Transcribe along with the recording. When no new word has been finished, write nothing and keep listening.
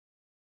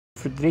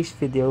for today's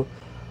video,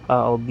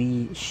 I'll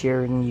be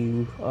sharing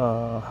you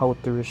how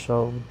to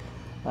resolve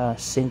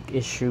sync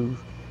issue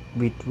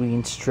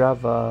between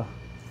Strava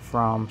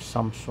from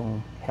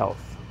Samsung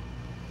Health.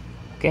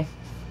 Okay,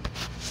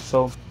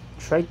 so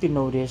try to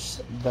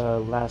notice the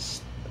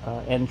last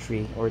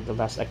entry or the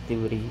last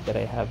activity that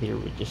I have here,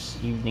 which is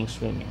evening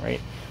swimming,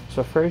 right?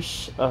 So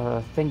first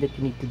thing that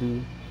you need to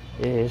do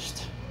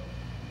is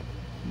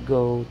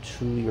go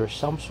to your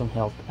Samsung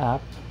Health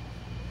app,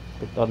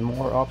 click on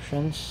more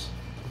options,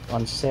 click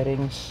on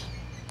settings,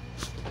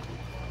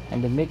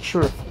 and then make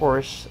sure, of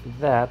course,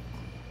 that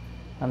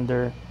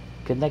under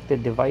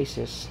connected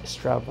devices,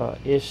 Strava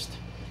is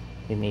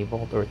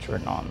enabled or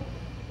turned on.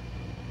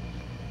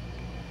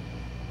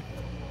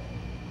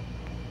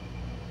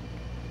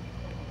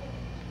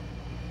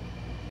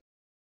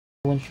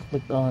 Once you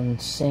click on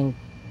sync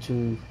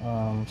to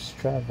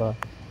Strava,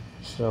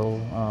 so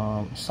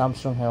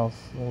Samsung Health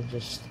will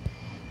just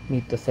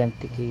need to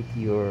authenticate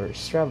your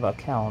Strava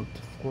account,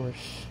 of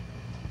course.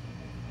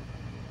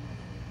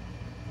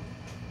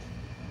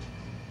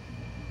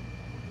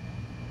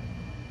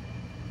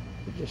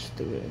 Just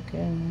do it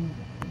again,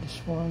 this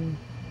one.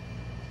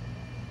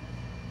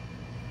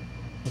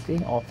 Okay,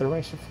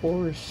 authorize, of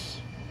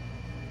course.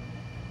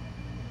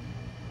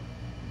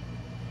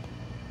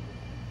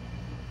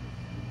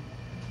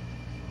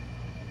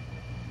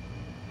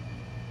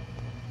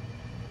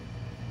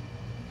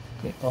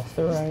 Okay,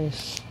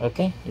 authorize.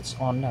 Okay, it's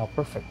on now.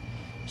 Perfect.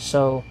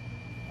 So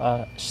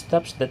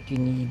steps that you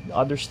need,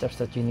 other steps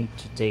that you need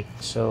to take.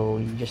 So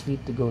you just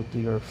need to go to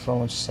your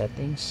phone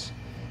settings.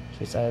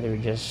 So it's either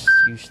just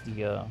use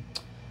the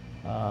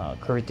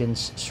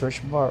curtains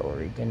search bar,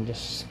 or you can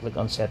just click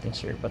on settings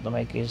here, but in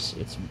my case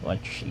it's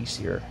much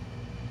easier.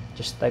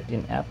 Just type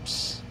in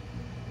apps.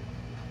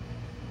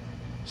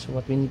 So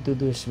what we need to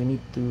do is we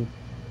need to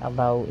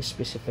allow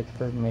specific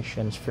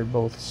permissions for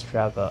both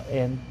Strava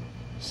and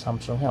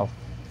Samsung Health.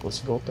 Let's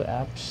go to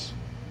apps.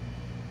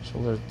 So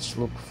let's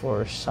look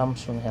for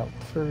Samsung Health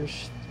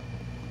first.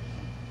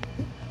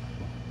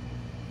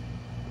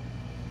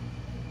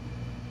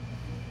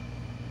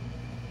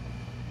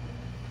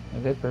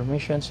 Okay,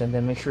 permissions, and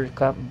then make sure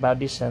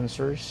body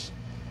sensors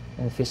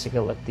and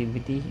physical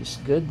activity is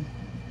good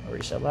or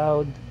is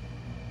allowed.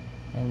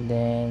 And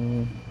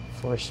then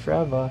for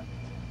Strava,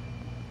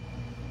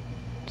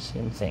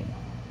 same thing.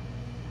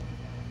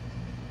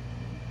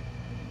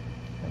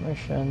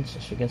 Permissions,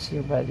 as you can see,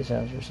 your body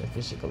sensors and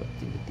physical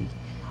activity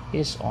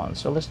is on.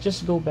 So let's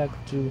just go back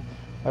to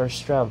our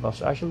Strava.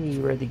 So actually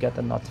we already got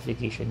a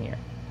notification here.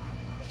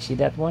 See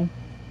that one?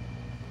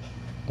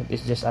 That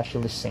is just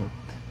actually synced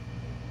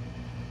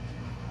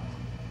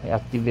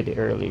activity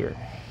earlier,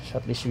 so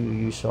at least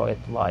you saw it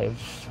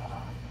live,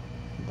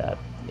 that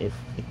it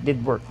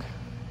did work.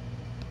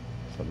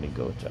 So let me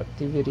go to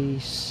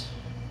activities.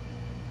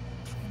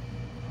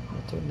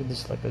 I told you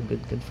this is like a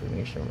good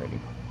confirmation already.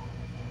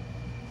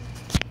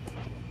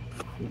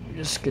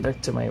 Just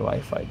connect to my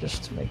Wi-Fi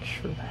just to make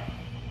sure.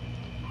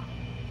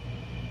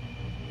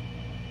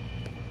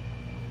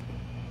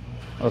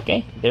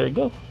 Okay, there you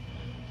go.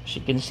 As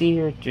you can see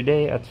here,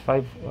 today at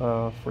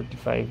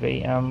 5:45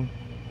 a.m.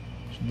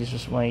 this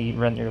was my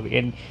run early,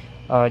 and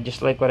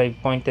just like what I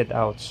pointed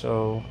out,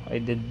 so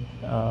I did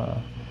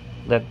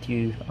let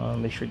you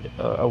make sure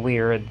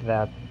aware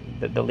that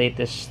the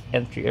latest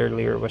entry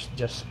earlier was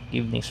just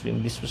evening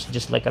swim. This was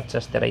just like a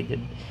test that I did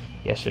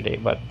yesterday,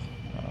 but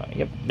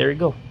yep, there you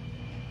go.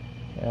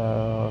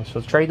 So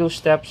try those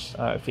steps.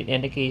 If in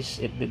any case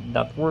it did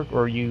not work,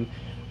 or you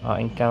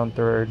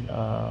encountered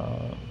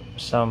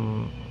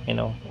some,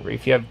 or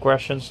if you have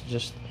questions,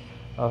 just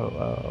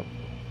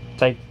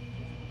type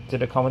to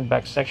the comment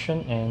box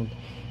section. And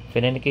if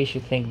in any case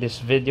you think this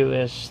video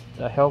is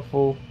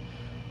helpful,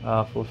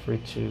 feel free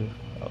to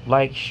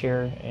like,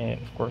 share, and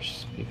of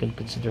course you can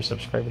consider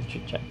subscribing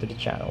to the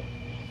channel.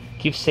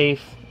 Keep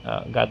safe.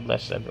 God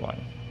bless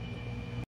everyone.